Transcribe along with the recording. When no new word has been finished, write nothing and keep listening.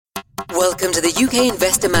Welcome to the UK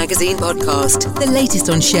Investor Magazine podcast, the latest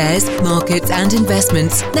on shares, markets and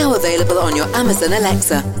investments, now available on your Amazon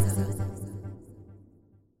Alexa.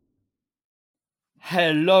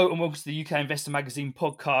 Hello and welcome to the UK Investor Magazine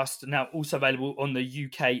podcast, now also available on the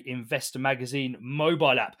UK Investor Magazine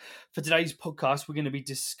mobile app. For today's podcast, we're going to be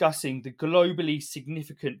discussing the globally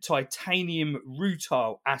significant titanium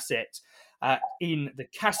rutile asset in the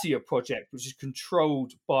Cassia project, which is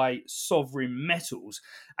controlled by Sovereign Metals.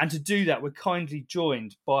 And to do that, we're kindly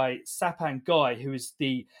joined by Sapan Ghai, who is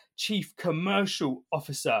the Chief Commercial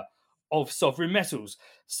Officer of Sovereign Metals.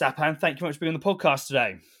 Sapan, thank you very much for being on the podcast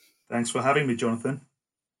today. Thanks for having me, Jonathan.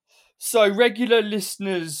 So regular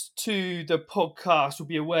listeners to the podcast will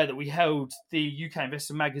be aware that we held the UK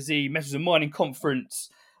Investor Magazine Metals and Mining Conference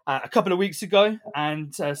a couple of weeks ago,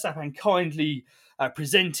 and Sapan kindly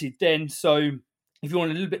presented then. So if you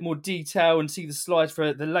want a little bit more detail and see the slides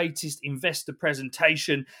for the latest investor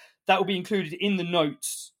presentation, that will be included in the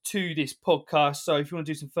notes to this podcast. So if you want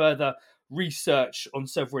to do some further research on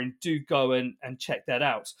Sovereign, do go and check that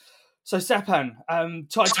out. So Sapan,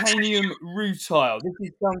 titanium rutile. This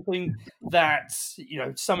is something that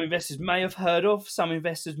some investors may have heard of, some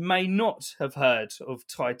investors may not have heard of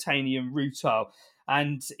titanium rutile,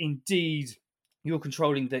 and indeed, you're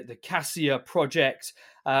controlling the Cassia project,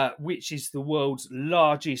 which is the world's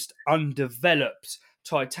largest undeveloped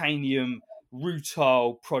titanium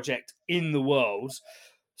rutile project in the world.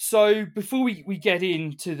 So before we get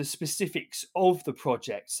into the specifics of the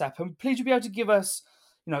project, Sapan, please would you be able to give us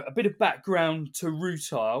a bit of background to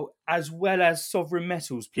rutile as well as Sovereign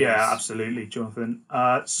Metals, please? Yeah, absolutely, Jonathan.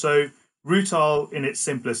 So rutile, in its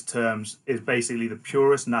simplest terms, is basically the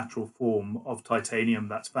purest natural form of titanium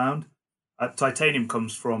that's found. Titanium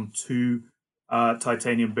comes from two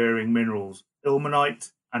titanium-bearing minerals, ilmenite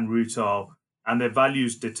and rutile, and their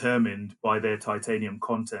values determined by their titanium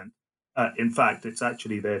content. In fact, it's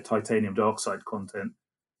actually their titanium dioxide content.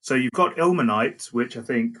 So you've got ilmenite, which I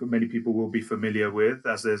think many people will be familiar with,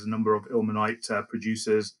 as there's a number of ilmenite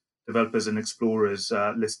producers, developers and explorers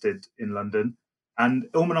listed in London. And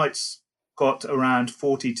ilmenite's got around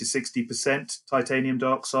 40 to 60% titanium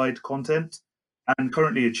dioxide content and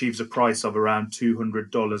currently achieves a price of around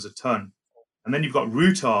 $200 a ton. And then you've got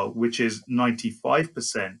rutile, which is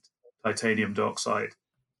 95% titanium dioxide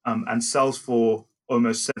and sells for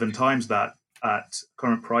almost 7 times that at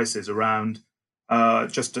current prices, around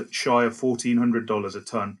just shy of $1,400 a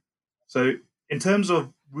ton. So in terms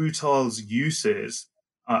of rutile's uses,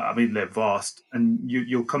 they're vast, and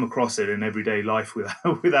you'll come across it in everyday life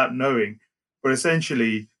without knowing. But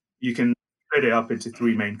essentially, you can split it up into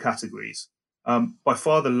 3 main categories. By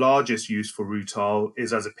far, the largest use for rutile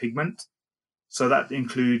is as a pigment. So that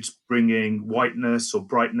includes bringing whiteness or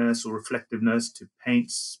brightness or reflectiveness to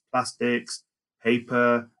paints, plastics,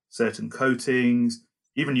 paper, certain coatings,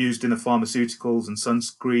 even used in the pharmaceuticals and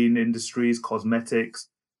sunscreen industries, cosmetics.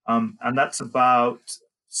 And that's about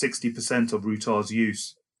 60% of rutile's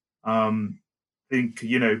use. I think,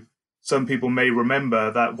 some people may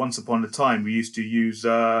remember that once upon a time we used to use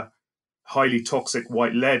highly toxic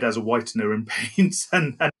white lead as a whitener in paints,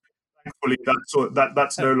 and thankfully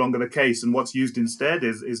that's no longer the case. And what's used instead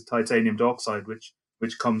is titanium dioxide,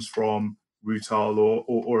 which comes from rutile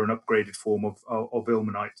or an upgraded form of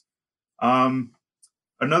ilmenite.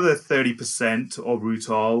 Another 30% of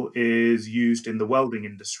rutile is used in the welding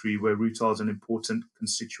industry, where rutile is an important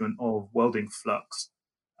constituent of welding flux.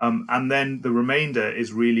 And then the remainder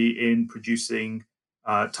is really in producing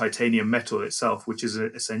titanium metal itself, which is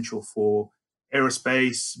essential for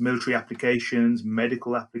aerospace, military applications,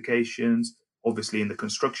 medical applications, obviously in the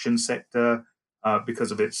construction sector,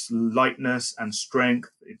 because of its lightness and strength.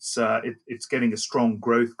 It's getting a strong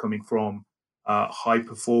growth coming from high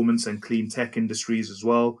performance and clean tech industries as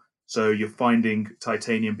well. So you're finding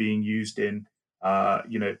titanium being used in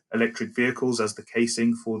electric vehicles as the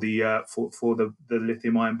casing for the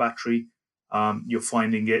lithium ion battery. You're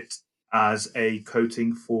finding it as a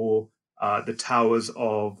coating for the towers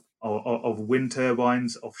of wind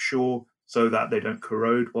turbines offshore, so that they don't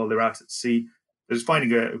corrode while they're out at sea. There's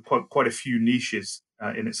finding quite a few niches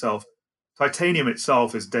in itself. Titanium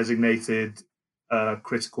itself is designated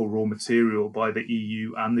critical raw material by the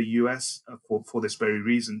EU and the US for this very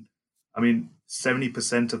reason.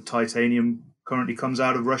 70% of titanium currently comes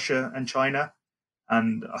out of Russia and China,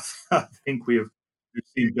 and I think we've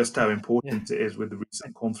seen just how important it is with the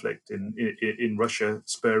recent conflict in Russia,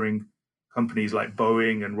 spurring companies like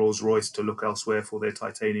Boeing and Rolls-Royce to look elsewhere for their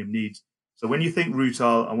titanium needs. So when you think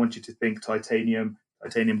rutile, I want you to think titanium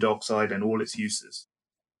dioxide, and all its uses.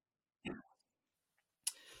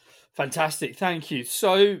 Fantastic, thank you.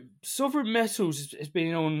 So, Sovereign Metals has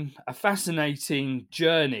been on a fascinating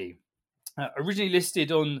journey. Originally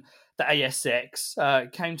listed on the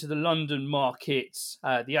ASX, came to the London market,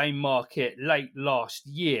 the AIM market, late last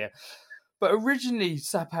year. But originally,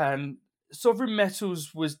 Sapan, Sovereign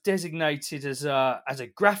Metals was designated as a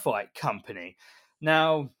graphite company.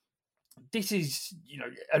 Now, this is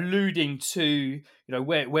alluding to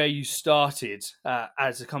where you started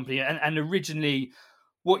as a company, and originally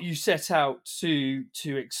what you set out to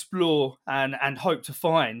explore and hope to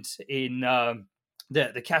find in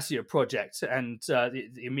the Cassia project and the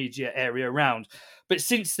immediate area around. But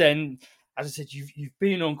since then, as I said, you've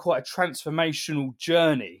been on quite a transformational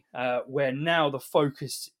journey where now the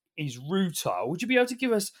focus is rutile. Would you be able to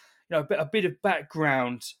give us a bit of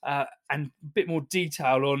background and a bit more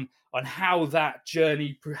detail on how that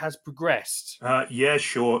journey has progressed? Yeah,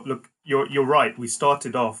 sure. Look, you're right. We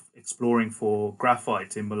started off exploring for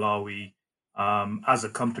graphite in Malawi as a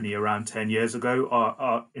company around 10 years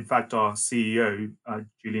ago. In fact, our CEO,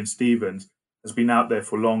 Julian Stevens, has been out there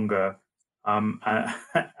for longer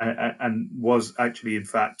and was actually, in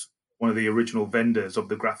fact, one of the original vendors of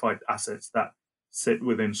the graphite assets that sit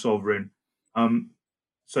within Sovereign.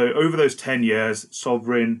 So over those 10 years,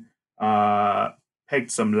 Sovereign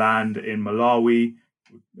pegged some land in Malawi,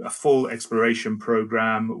 a full exploration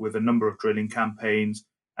program with a number of drilling campaigns,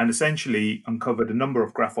 and essentially uncovered a number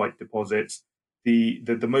of graphite deposits, the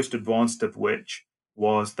most advanced of which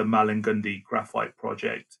was the Malingundi Graphite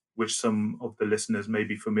Project, which some of the listeners may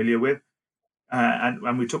be familiar with.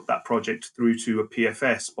 And we took that project through to a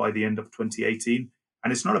PFS by the end of 2018.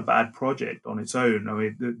 And it's not a bad project on its own. I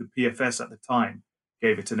mean, the PFS at the time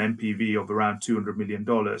gave it an NPV of around $200 million.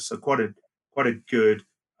 So quite a good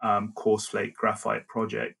coarse flake graphite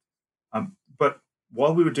project. But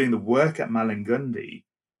while we were doing the work at Malingundi,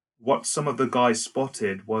 what some of the guys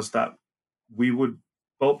spotted was that we would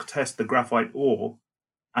bulk test the graphite ore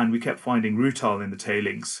and we kept finding rutile in the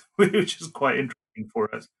tailings, which is quite interesting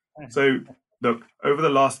for us. So look, over the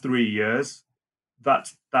last 3 years,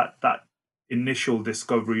 that initial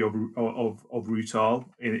discovery of rutile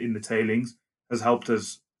in the tailings has helped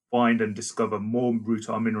us find and discover more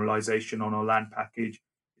rutile mineralization on our land package.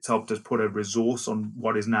 It's helped us put a resource on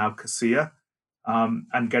what is now Cassia,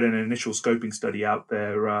 and get an initial scoping study out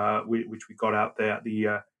there, which we got out there at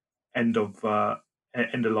the end of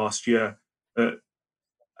last year. I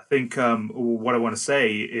think what I want to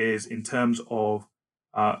say is, in terms of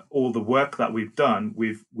all the work that we've done,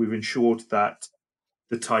 we've ensured that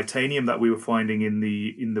the titanium that we were finding in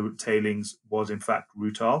the tailings was in fact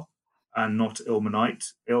rutile and not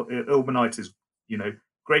ilmenite. Ilmenite is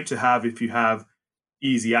great to have if you have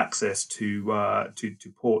easy access to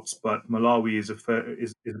ports, but Malawi is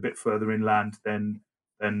a bit further inland than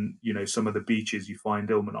some of the beaches you find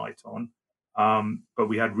ilmenite on. But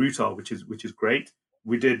we had rutile, which is great.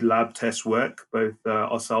 We did lab test work, both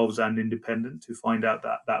ourselves and independent, to find out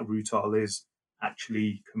that rutile is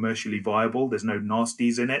actually commercially viable. There's no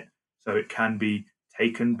nasties in it, so it can be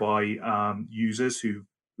taken by users who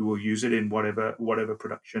will use it in whatever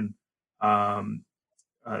production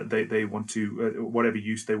they want to, whatever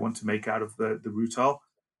use they want to make out of the rutile.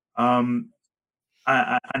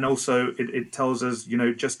 And also it tells us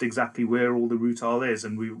just exactly where all the rutile is,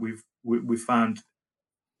 and we've found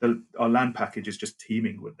our land package is just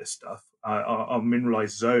teeming with this stuff. Our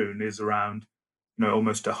mineralized zone is around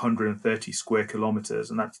almost 130 square kilometers,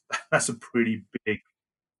 and that's a pretty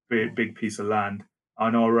big piece of land.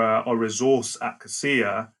 And our resource at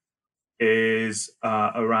Cassia is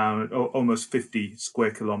around almost 50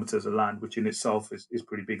 square kilometers of land, which in itself is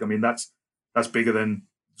pretty big. I mean, that's bigger than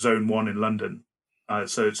Zone 1 in London.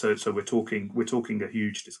 So we're talking a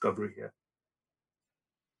huge discovery here.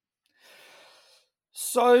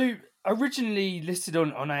 So originally listed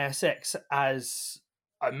on ASX, as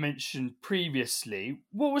I mentioned previously,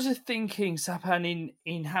 what was the thinking, Sapan,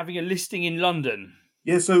 in having a listing in London?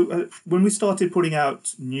 Yeah, so when we started putting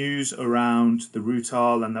out news around the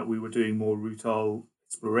rutile and that we were doing more rutile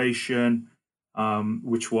exploration,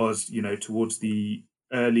 which was towards the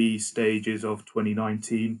early stages of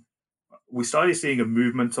 2019, we started seeing a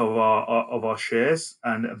movement of our shares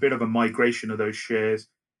and a bit of a migration of those shares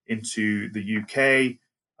into the UK,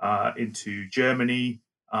 into Germany,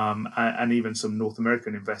 and even some North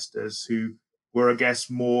American investors who were, I guess,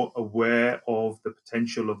 more aware of the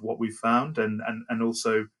potential of what we found, and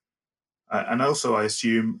also I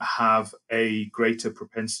assume have a greater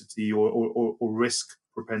propensity or risk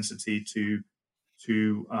propensity to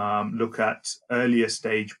look at earlier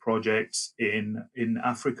stage projects in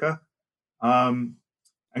Africa.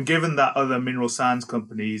 And given that other mineral sands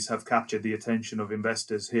companies have captured the attention of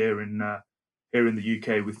investors here in the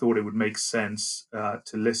UK, we thought it would make sense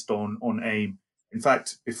to list on AIM. In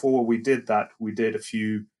fact, before we did that, we did a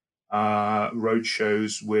few road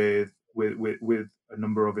shows with a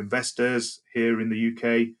number of investors here in the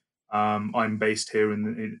UK. I'm based here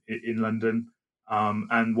in London,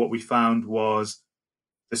 and what we found was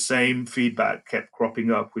the same feedback kept cropping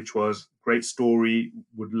up, which was great story,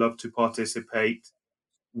 would love to participate,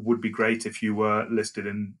 would be great if you were listed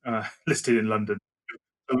in London.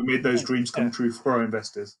 So we made those dreams come true for our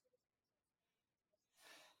investors.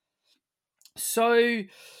 So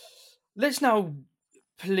let's now,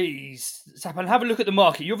 please, Sapan, have a look at the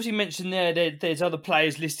market. You obviously mentioned there's other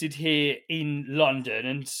players listed here in London,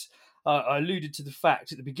 and I alluded to the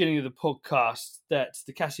fact at the beginning of the podcast that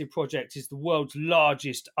the Cassia project is the world's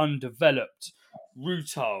largest undeveloped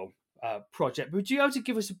rutile project. Would you be able to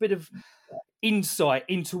give us a bit of insight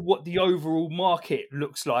into what the overall market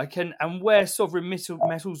looks like and where sovereign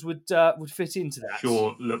metals would fit into that?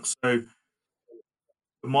 Sure. Look, so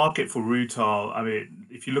the market for rutile, I mean,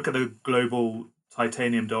 if you look at the global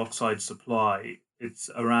titanium dioxide supply, it's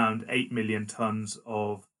around 8 million tons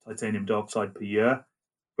of titanium dioxide per year.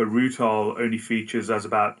 But rutile only features as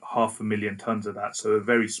about 500,000 tons of that, so a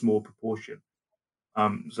very small proportion.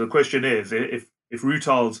 So the question is, if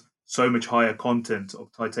rutile's so much higher content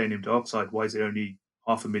of titanium dioxide, why is it only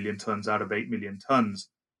 500,000 tons out of 8 million tons?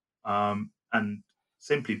 And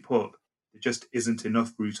simply put, there just isn't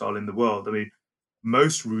enough rutile in the world. I mean,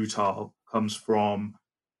 most rutile comes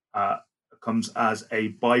as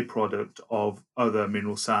a byproduct of other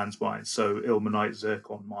mineral sands mines, so ilmenite,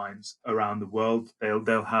 zircon mines around the world.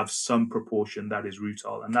 They'll have some proportion that is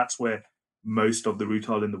rutile, and that's where most of the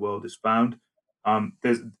rutile in the world is found.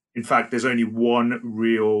 There's only one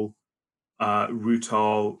real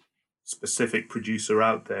rutile specific producer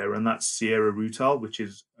out there, and that's Sierra Rutile, which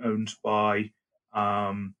is owned by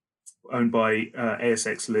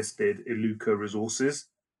ASX listed Iluka Resources.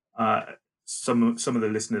 Some of the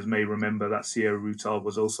listeners may remember that Sierra Rutile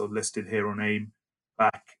was also listed here on AIM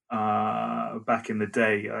back in the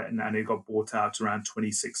day, and it got bought out around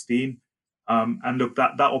 2016. And look,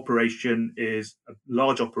 that operation is a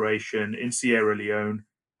large operation in Sierra Leone,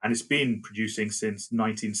 and it's been producing since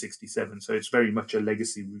 1967. So it's very much a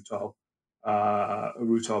legacy rutile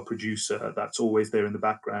producer that's always there in the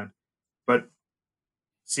background. But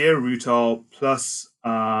Sierra Rutile plus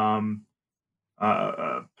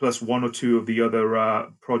one or two of the other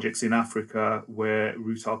projects in Africa where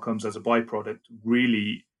rutile comes as a byproduct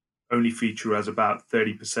really only feature as about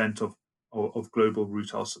 30% of global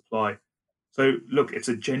rutile supply. So look, it's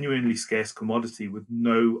a genuinely scarce commodity with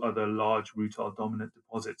no other large rutile dominant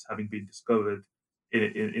deposits having been discovered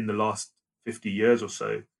in the last 50 years or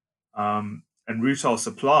so. And rutile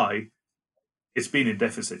supply, it's been in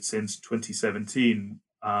deficit since 2017,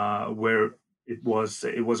 where it was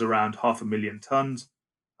around 500,000 tons,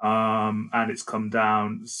 and it's come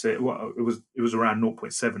down. It was around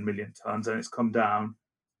 0.7 million tons, and it's come down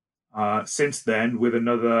since then, with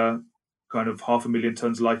another kind of 500,000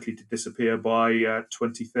 tons likely to disappear by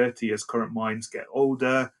 2030 as current mines get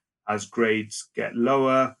older, as grades get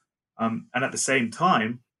lower, and at the same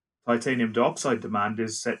time, titanium dioxide demand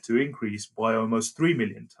is set to increase by almost 3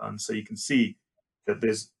 million tons. So you can see that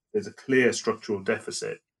there's a clear structural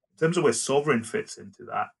deficit. In terms of where sovereign fits into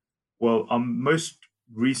that, well, our most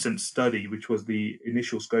recent study, which was the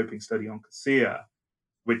initial scoping study on Cassia,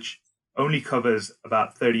 which only covers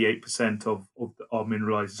about 38% of our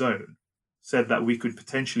mineralized zone, said that we could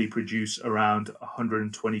potentially produce around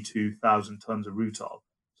 122,000 tons of rutile.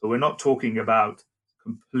 So we're not talking about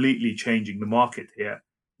completely changing the market here.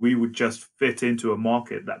 We would just fit into a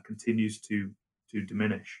market that continues to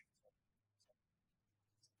diminish.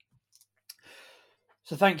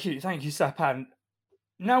 So thank you, Sapan.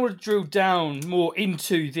 Now we'll drill down more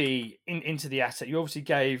into the asset. You obviously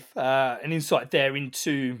gave an insight there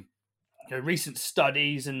into recent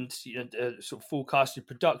studies and sort of forecasted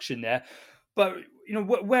production there. But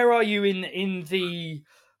where are you in the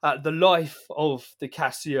life of the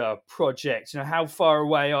Cassia project? How far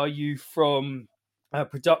away are you from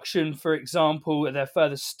production, for example? Are there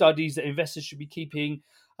further studies that investors should be keeping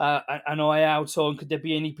an eye out on? Could there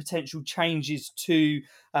be any potential changes to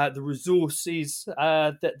the resources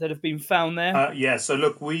that have been found there? Yeah. So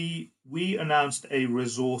look, we announced a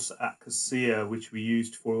resource at Cassia, which we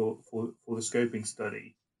used for the scoping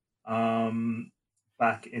study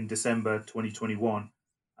back in December 2021,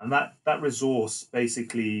 and that resource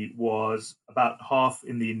basically was about half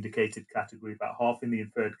in the indicated category, about half in the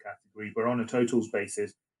inferred category. But on a totals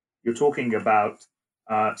basis, you're talking about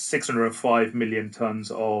 605 million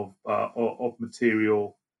tons of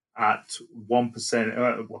material at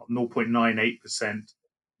 1%, 0.98%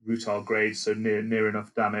 rutile grade, so near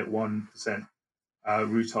enough, damn it, 1%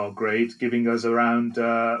 rutile grade, giving us around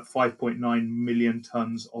 5.9 million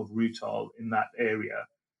tons of rutile in that area,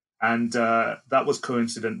 and that was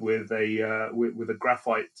coincident with a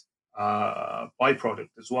graphite byproduct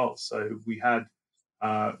as well. So we had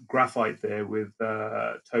graphite there with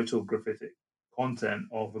total graphitic content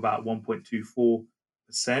of about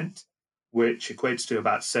 1.24%, which equates to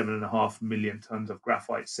about 7.5 million tons of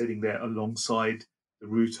graphite sitting there alongside the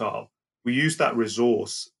rutile. We used that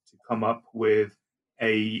resource to come up with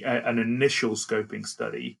an initial scoping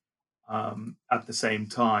study at the same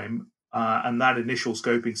time. And that initial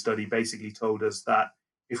scoping study basically told us that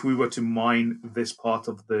if we were to mine this part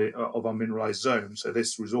of our mineralized zone, so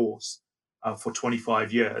this resource, for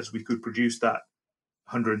 25 years, we could produce that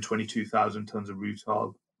 122,000 tons of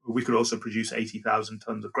rutile. We could also produce 80,000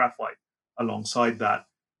 tons of graphite alongside that.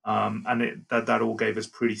 And that all gave us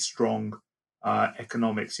pretty strong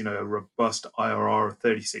economics, a robust IRR of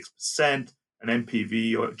 36%, an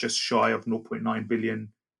NPV or just shy of $0.9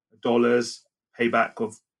 billion, payback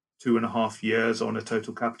of 2.5 years on a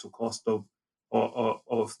total capital cost of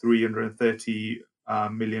 $330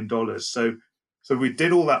 million. So we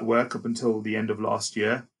did all that work up until the end of last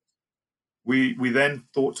year. We then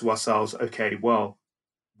thought to ourselves, okay, well,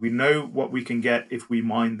 we know what we can get if we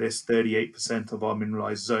mine this 38% of our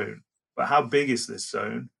mineralized zone. But how big is this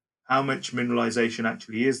zone? How much mineralization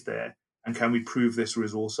actually is there? And can we prove this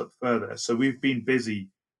resource up further? So we've been busy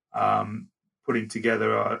putting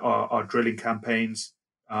together our drilling campaigns,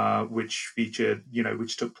 which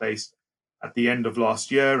took place at the end of last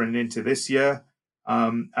year and into this year.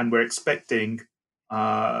 And we're expecting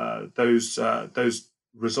those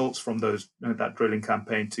results from that drilling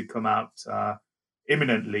campaign to come out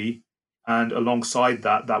imminently, and alongside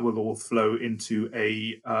that will all flow into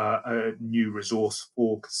a new resource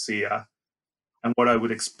for Cassia. And what I would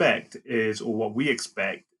expect what we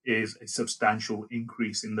expect is a substantial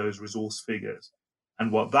increase in those resource figures.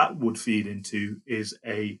 And what that would feed into is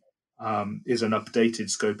an updated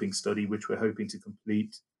scoping study, which we're hoping to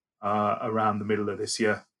complete around the middle of this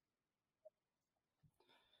year.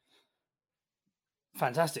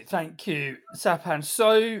 Fantastic, thank you, Sapan.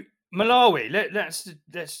 So Malawi,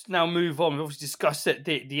 let's now move on. We've obviously discussed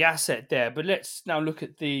the asset there, but let's now look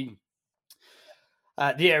at the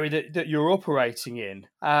area that you're operating in.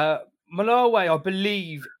 Malawi, I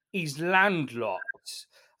believe, is landlocked.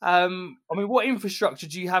 What infrastructure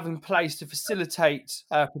do you have in place to facilitate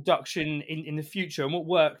production in the future, and what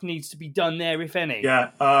work needs to be done there, if any?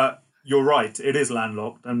 Yeah, you're right. It is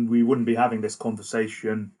landlocked, and we wouldn't be having this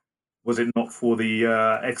conversation was it not for the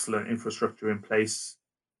excellent infrastructure in place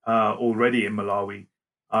already in Malawi.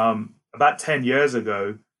 About 10 years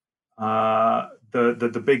ago,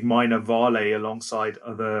 the big miner Vale, alongside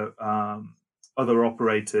other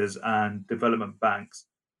operators and development banks,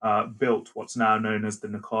 built what's now known as the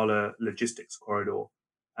Nacala Logistics Corridor.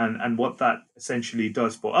 And what that essentially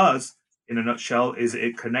does for us, in a nutshell, is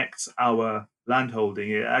it connects our landholding.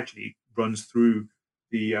 It actually runs through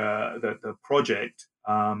the project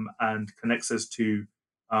and connects us to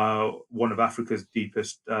one of Africa's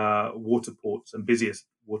deepest water ports and busiest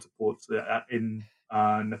water ports in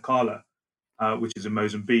Nacala, which is in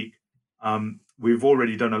Mozambique. We've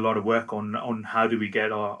already done a lot of work on how do we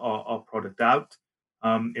get our product out.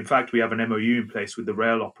 In fact, we have an MOU in place with the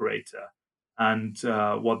rail operator. And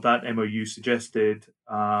what that MOU suggested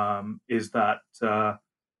is that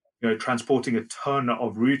transporting a ton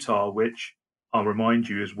of rutile, which I'll remind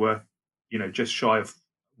you is worth just shy of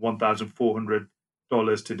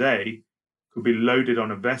 $1,400 today, could be loaded on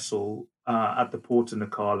a vessel at the port of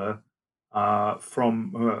Nacala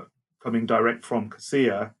from coming direct from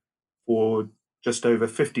Cassia for just over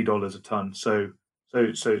 $50 a ton. So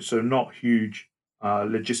not huge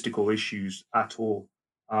logistical issues at all,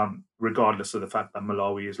 regardless of the fact that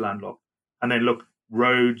Malawi is landlocked. And then look,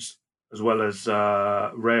 roads as well as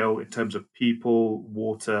rail, in terms of people,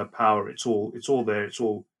 water, power, it's all there. It's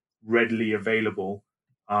all readily available.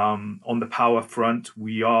 On the power front,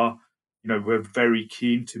 we're very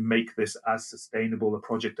keen to make this as sustainable a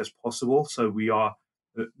project as possible. So we are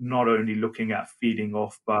not only looking at feeding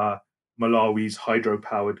off Malawi's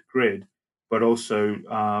hydro-powered grid, but also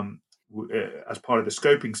as part of the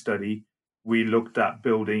scoping study, we looked at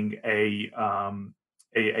building an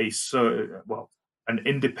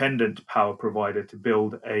independent power provider to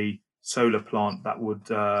build a solar plant that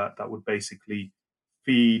would basically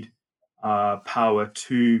feed power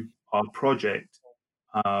to our project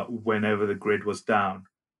whenever the grid was down.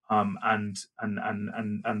 and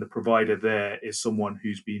the provider there is someone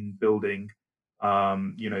who's been building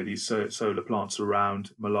these solar plants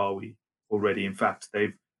around Malawi already. In fact,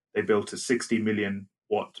 they built a 60 million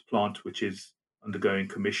watt plant which is undergoing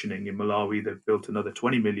commissioning in Malawi. They've built another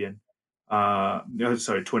 20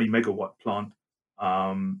 megawatt plant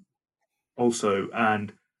also,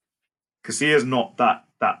 and CASIA is not that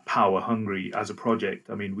power hungry as a project.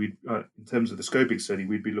 I mean, we in terms of the scoping study,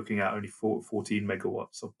 we'd be looking at only 14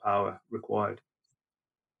 megawatts of power required.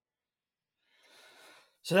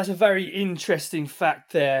 So that's a very interesting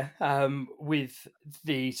fact there with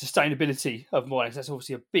the sustainability of mining. That's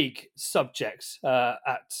obviously a big subject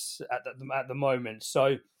at the moment.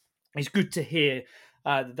 So it's good to hear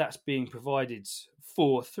that that's being provided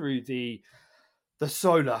for through the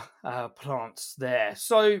solar plants there.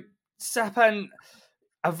 So Sapan,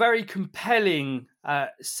 a very compelling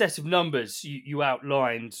set of numbers you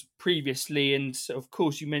outlined previously, and of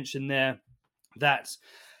course you mentioned there that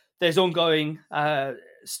there's ongoing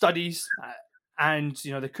studies, and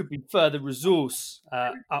there could be further resource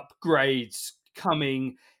upgrades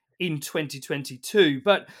coming in 2022.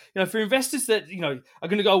 But for investors that are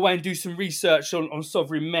going to go away and do some research on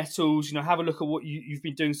sovereign metals, have a look at what you've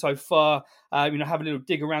been doing so far, have a little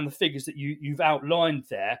dig around the figures that you've outlined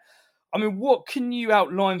there. I mean, what can you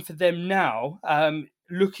outline for them now,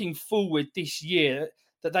 looking forward this year,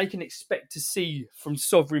 that they can expect to see from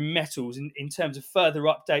sovereign metals in terms of further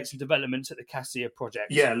updates and developments at the CASIA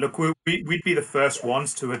project? Yeah, look, we'd be the first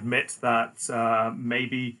ones to admit that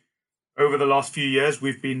maybe over the last few years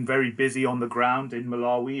we've been very busy on the ground in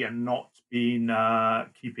Malawi and not been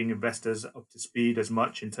keeping investors up to speed as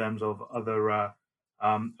much in terms of other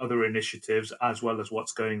initiatives, as well as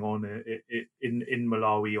what's going on in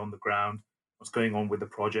Malawi on the ground, what's going on with the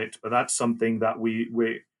project. But that's something that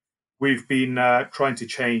we've been trying to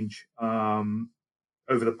change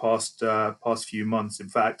over the past few months. In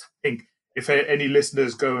fact, I think if any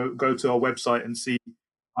listeners go to our website and see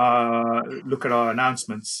look at our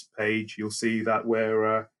announcements page, you'll see that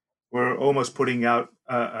we're almost putting out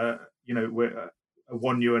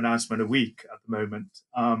one new announcement a week at the moment.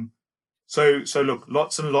 So look,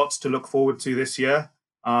 lots and lots to look forward to this year.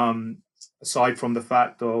 Aside from the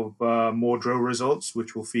fact of more drill results,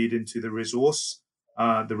 which will feed into the resource.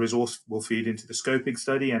 The resource will feed into the scoping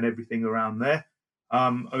study and everything around there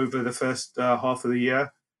over the first half of the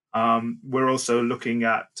year. We're also looking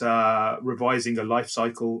at revising a life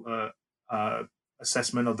cycle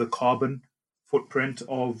assessment of the carbon footprint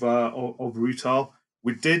of rutile.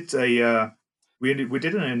 We did we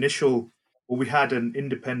had an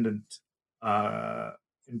independent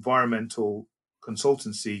environmental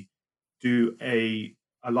consultancy do a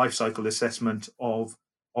life cycle assessment of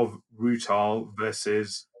rutile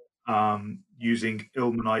versus using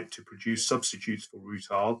ilmenite to produce substitutes for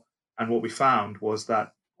rutile. And what we found was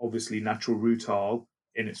that obviously natural rutile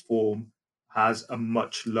in its form has a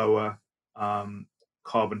much lower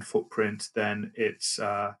carbon footprint than its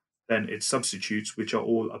substitutes, which are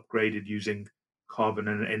all upgraded using carbon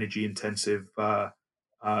and energy intensive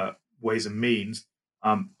ways and means.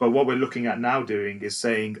 But what we're looking at now doing is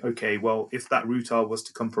saying, okay, well, if that rutile was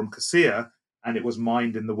to come from CASIA and it was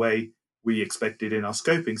mined in the way we expected in our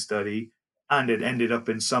scoping study, and it ended up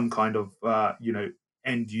in some kind of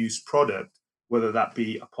end use product, whether that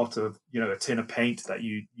be a pot of a tin of paint that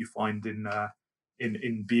you find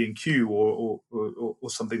in B&Q or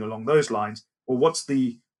something along those lines. Well, what's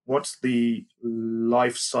the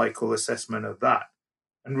life cycle assessment of that?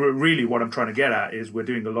 And really, what I'm trying to get at is we're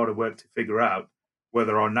doing a lot of work to figure out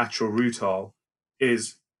whether our natural rutile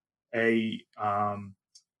is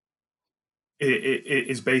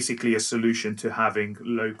is basically a solution to having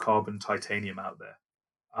low carbon titanium out there.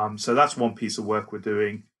 So that's one piece of work we're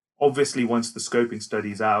doing. Obviously, once the scoping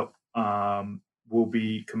study's out, we'll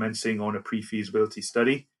be commencing on a pre-feasibility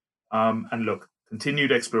study. And look,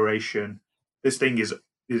 continued exploration. This thing is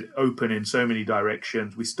open in so many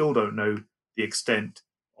directions. We still don't know the extent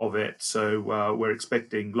of it, so we're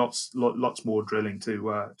expecting lots more drilling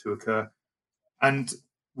to occur. And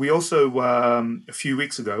we also a few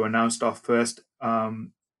weeks ago announced our first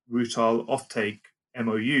rutile offtake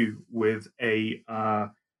MOU with a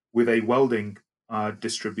welding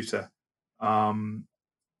distributor, and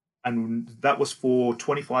that was for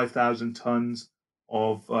 25,000 tons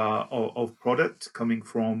of product coming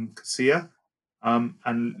from CASIA.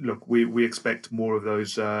 And look, we expect more of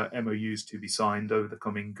those MOUs to be signed over the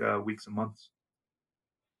coming weeks and months.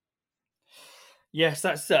 Yes,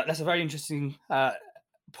 that's a very interesting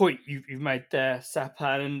point you've made there,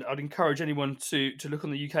 Sapan, and I'd encourage anyone to look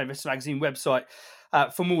on the UK Investor Magazine website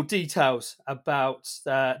for more details about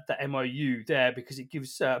the MOU there, because it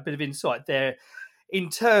gives a bit of insight there in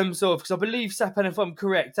terms of, because I believe, Sapan, if I'm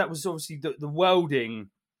correct, that was obviously the welding,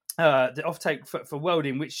 the offtake for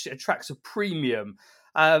welding, which attracts a premium.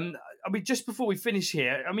 I mean, just before we finish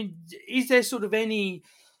here, I mean, is there sort of any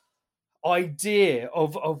idea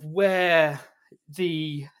of where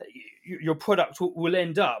your product will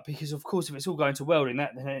end up? Because of course, if it's all going to welding,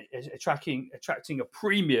 that attracting a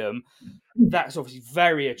premium, that's obviously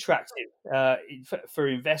very attractive for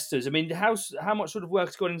investors. I mean, how much sort of work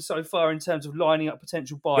has gone in so far in terms of lining up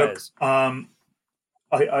potential buyers? Look,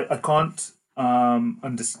 I can't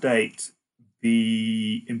understate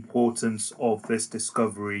the importance of this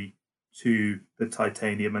discovery to the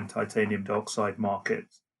titanium and titanium dioxide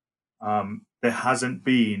markets. There hasn't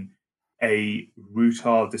been a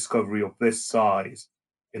rutile discovery of this size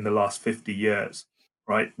in the last 50 years,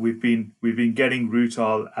 right? We've been getting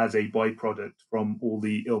rutile as a byproduct from all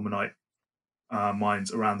the ilmenite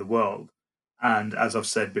mines around the world, and as I've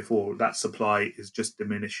said before, that supply is just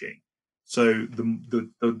diminishing. So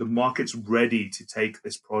the market's ready to take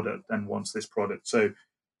this product and wants this product.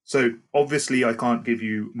 So obviously I can't give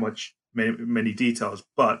you many details,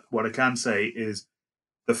 but what I can say is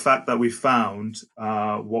the fact that we found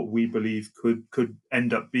what we believe could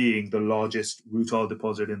end up being the largest rutile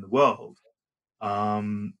deposit in the world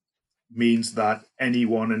means that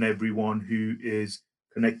anyone and everyone who is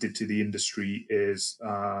connected to the industry is,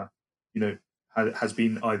 has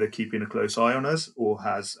been either keeping a close eye on us or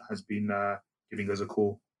has been giving us a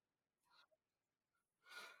call.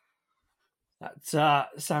 That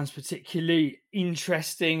sounds particularly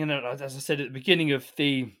interesting, and as I said at the beginning of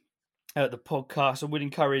the podcast, I would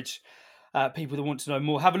encourage people that want to know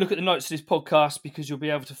more, have a look at the notes of this podcast, because you'll be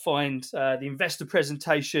able to find the investor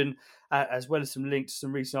presentation as well as some links to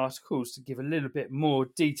some recent articles to give a little bit more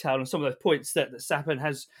detail on some of those points that Sapan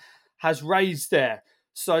has raised there.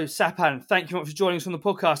 So, Sapan, thank you much for joining us on the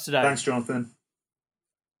podcast today. Thanks, Jonathan.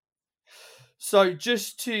 So,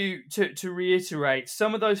 just to reiterate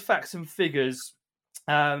some of those facts and figures,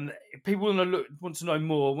 if people want to know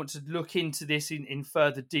more, want to look into this in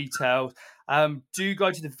further detail, do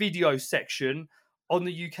go to the video section on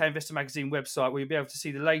the UK Investor Magazine website, where you'll be able to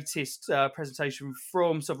see the latest presentation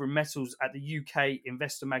from Sovereign Metals at the UK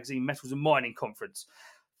Investor Magazine Metals and Mining Conference.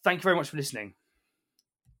 Thank you very much for listening.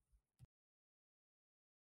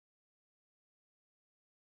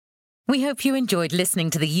 We hope you enjoyed listening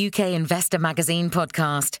to the UK Investor Magazine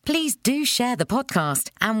podcast. Please do share the podcast,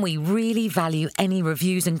 and we really value any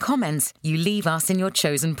reviews and comments you leave us in your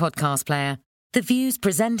chosen podcast player. The views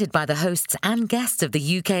presented by the hosts and guests of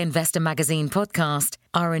the UK Investor Magazine podcast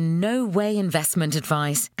are in no way investment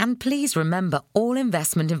advice, and please remember all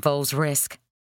investment involves risk.